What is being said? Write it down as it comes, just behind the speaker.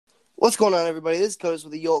What's going on, everybody? This is Codis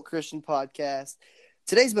with the Yolt Christian Podcast.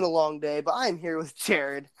 Today's been a long day, but I'm here with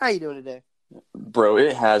Jared. How you doing today? Bro,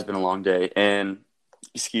 it has been a long day, and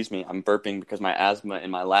excuse me, I'm burping because my asthma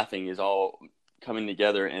and my laughing is all coming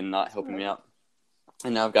together and not helping me out.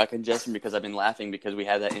 And now I've got congestion because I've been laughing because we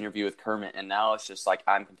had that interview with Kermit, and now it's just like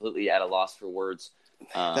I'm completely at a loss for words.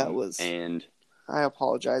 I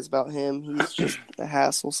apologize about him. He's just a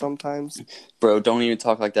hassle sometimes. Bro, don't even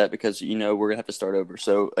talk like that because we're gonna have to start over.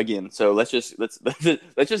 So let's just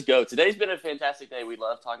go. Today's been a fantastic day. We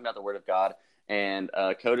love talking about the Word of God, and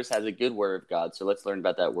Codis has a good Word of God. So let's learn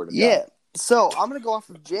about that Word of God. Yeah. So I'm gonna go off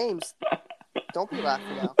of James. Don't be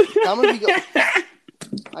laughing now.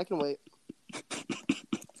 I can wait.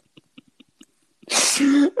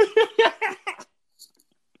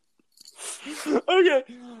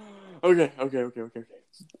 Okay.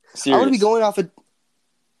 Serious. I'm gonna be going off of.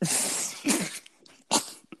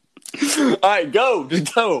 All right, go.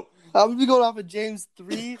 Just go. I'm gonna be going off of James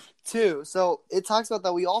 3:2. So it talks about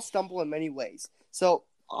that we all stumble in many ways. So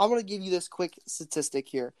I'm gonna give you this quick statistic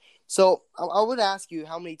here. So I would ask you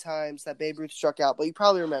how many times that Babe Ruth struck out, but you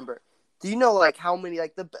probably remember. Do you know how many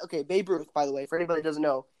Babe Ruth, by the way, for anybody that doesn't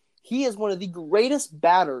know, he is one of the greatest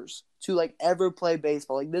batters to ever play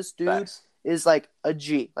baseball. This dude Facts. is a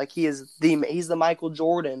G. He's the Michael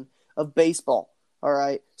Jordan of baseball. All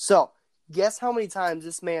right. So guess how many times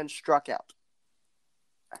this man struck out?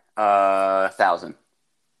 1,000.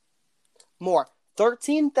 More.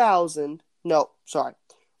 13,000. No, sorry.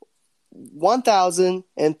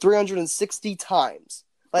 1,360 times.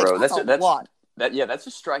 Bro, that's a lot. That's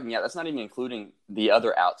just striking out. That's not even including the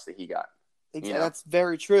other outs that he got. That's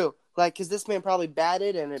very true. Because this man probably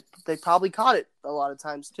batted and they probably caught it a lot of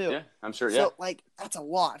times too. Yeah, I'm sure. So that's a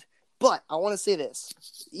lot. But I want to say this: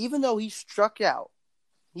 even though he struck out,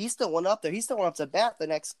 he still went up there. He still went up to bat the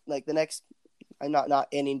next not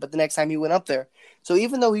inning, but the next time he went up there. So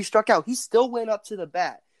even though he struck out, he still went up to the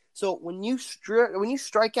bat. So when you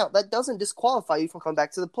strike out, that doesn't disqualify you from coming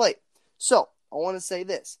back to the plate. So I want to say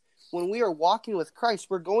this: when we are walking with Christ,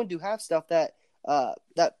 we're going to have stuff that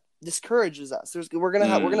discourages us. We're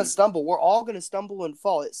gonna stumble. We're all gonna stumble and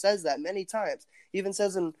fall. It says that many times. It even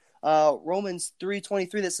says in Romans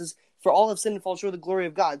 3:23 that says, "For all have sinned and fall short of the glory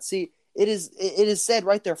of God." See, it is said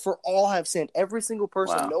right there. For all have sinned. Every single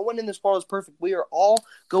person. Wow. No one in this world is perfect. We are all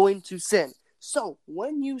going to sin. So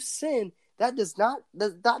when you sin, that does not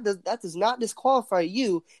disqualify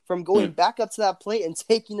you from going back up to that plate and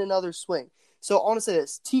taking another swing. So I want to say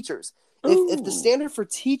this, teachers. If the standard for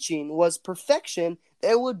teaching was perfection,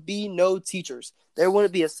 there would be no teachers. There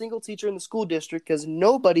wouldn't be a single teacher in the school district because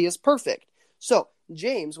nobody is perfect. So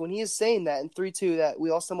James, when he is saying that in 3:2 that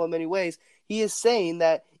we all stumble in many ways, he is saying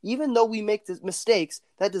that even though we make mistakes,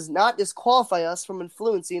 that does not disqualify us from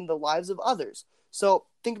influencing the lives of others. So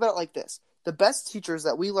think about it like this. The best teachers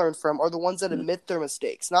that we learn from are the ones that admit their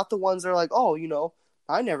mistakes, not the ones that are like, oh,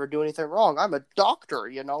 I never do anything wrong. I'm a doctor,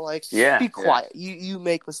 be quiet. Yeah. You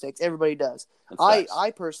make mistakes. Everybody does.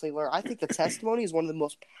 I personally learn. I think the testimony is one of the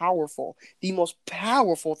most powerful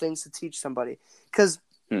things to teach somebody because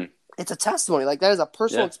it's a testimony. That is a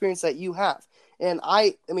personal experience that you have. And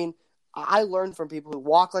I learn from people who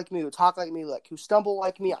walk like me, who talk like me, who stumble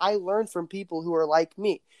like me. I learn from people who are like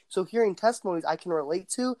me. So hearing testimonies I can relate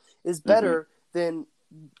to is better than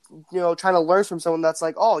trying to learn from someone that's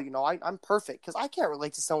like, oh, I'm perfect, because I can't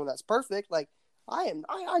relate to someone that's perfect. I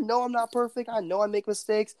know I'm not perfect. I know I make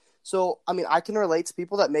mistakes. So I can relate to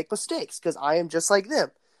people that make mistakes because I am just like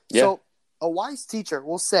them. Yeah. So a wise teacher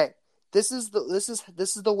will say, this is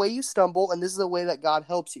the way you stumble, and this is the way that God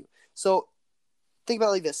helps you. So think about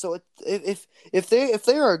it like this. So if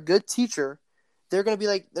they are a good teacher, they're going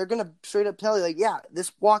to straight up tell you yeah,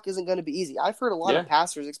 this walk isn't going to be easy. I've heard a lot of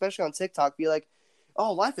pastors, especially on TikTok, be like,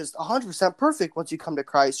 oh, life is 100% perfect once you come to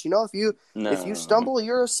Christ. If you stumble,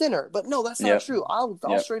 you're a sinner. But no, that's not true. I'll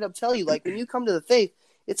straight up tell you, when you come to the faith,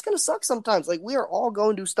 it's going to suck sometimes. We are all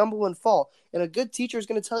going to stumble and fall. And a good teacher is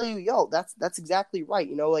going to tell you, yo, that's exactly right.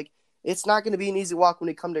 It's not going to be an easy walk when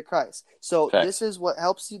you come to Christ. So This is what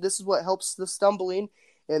helps you. This is what helps the stumbling.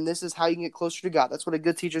 And this is how you can get closer to God. That's what a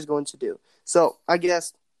good teacher is going to do. So I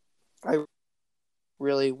guess I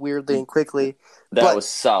really weirdly and quickly. That was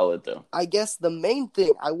solid, though. I guess the main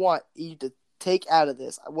thing I want you to take out of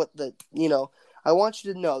this, I want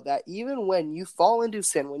you to know that even when you fall into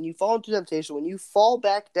sin, when you fall into temptation, when you fall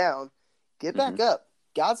back down, get back up.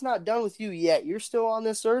 God's not done with you yet. You're still on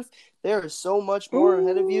this earth. There is so much more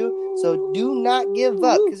ahead of you. So do not give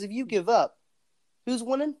up, because if you give up, who's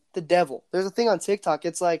winning? The devil. There's a thing on TikTok.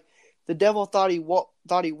 It's like the devil thought he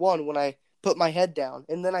won when I put my head down,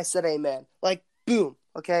 and then I said amen. Boom.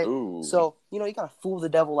 Okay? Ooh. So, you got to fool the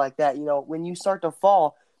devil like that. When you start to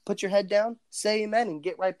fall, put your head down, say amen, and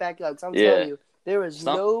get right back up. 'Cause I'm telling you, there is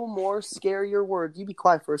no more scarier word. You be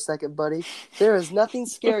quiet for a second, buddy. There is nothing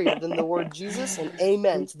scarier than the word Jesus and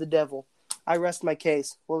amen to the devil. I rest my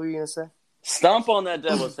case. What were you going to say? Stomp on that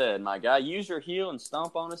devil's head, my guy. Use your heel and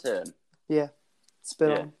stomp on his head. Yeah. Spit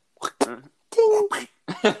on. Ting.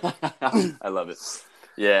 I love it.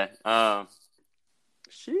 Yeah.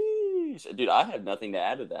 Sheesh. Dude, I have nothing to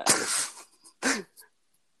add to that.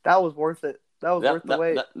 That was worth it. That was worth the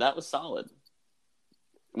wait. That was solid.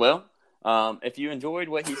 Well, if you enjoyed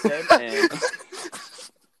what he said,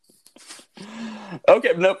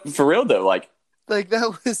 okay, no, for real though, like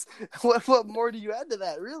that was what more do you add to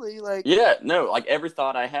that? Really, yeah, no, like every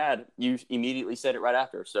thought I had, you immediately said it right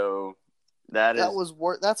after. So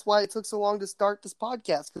that's why it took so long to start this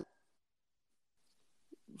podcast.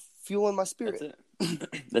 Fueling my spirit.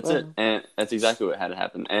 That's it. And that's exactly what had to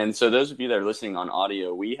happen. And so those of you that are listening on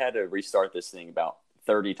audio, we had to restart this thing about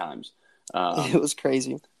 30 times. It was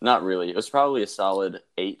crazy. Not really. It was probably a solid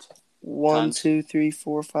 8. 1, 2, 3,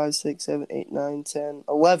 4, 5, 6, 7, 8, 9, 10,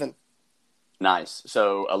 11. Nice.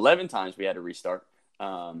 So 11 times we had to restart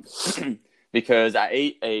because I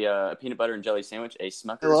ate a peanut butter and jelly sandwich, a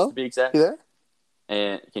Smucker's to be exact. You there?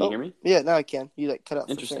 And can you hear me? Yeah, now I can. You cut out.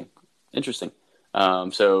 Interesting.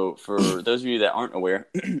 So for those of you that aren't aware,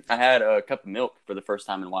 I had a cup of milk for the first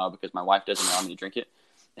time in a while because my wife doesn't allow me to drink it.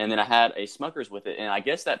 And then I had a Smucker's with it. And I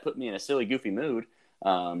guess that put me in a silly, goofy mood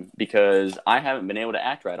because I haven't been able to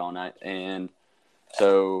act right all night. And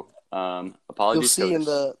so apologies. You'll see in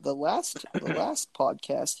the last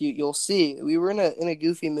podcast, you'll see we were in a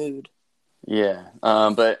goofy mood. Yeah.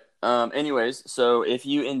 But anyways, so if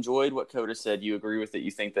you enjoyed what Coda said, you agree with it,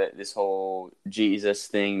 you think that this whole Jesus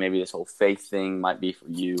thing, maybe this whole faith thing might be for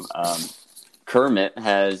you, Kermit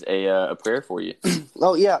has a prayer for you.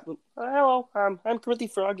 Oh, yeah. Hello, I'm Kermit the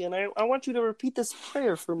Frog, and I want you to repeat this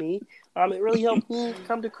prayer for me. It really helped me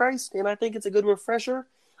come to Christ, and I think it's a good refresher.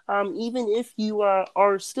 Even if you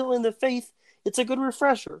are still in the faith, it's a good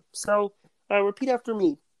refresher. So repeat after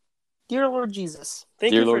me. Dear Lord Jesus,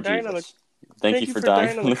 thank you for dying on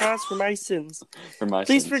the cross for my sins.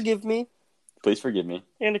 Please forgive me. Please forgive me.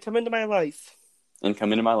 And to come into my life.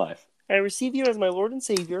 I receive you as my Lord and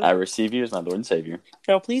Savior.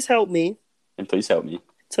 Now please help me.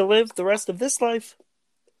 To live the rest of this life.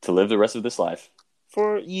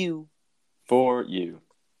 For you. In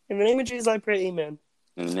the name of Jesus I pray, amen.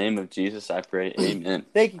 In the name of Jesus I pray, amen.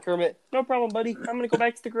 Thank you, Kermit. No problem, buddy. I'm going to go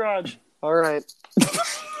back to the garage. All right.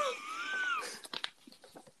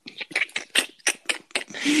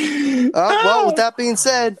 Well, with that being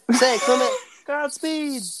said, say, Kermit,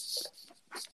 Godspeed.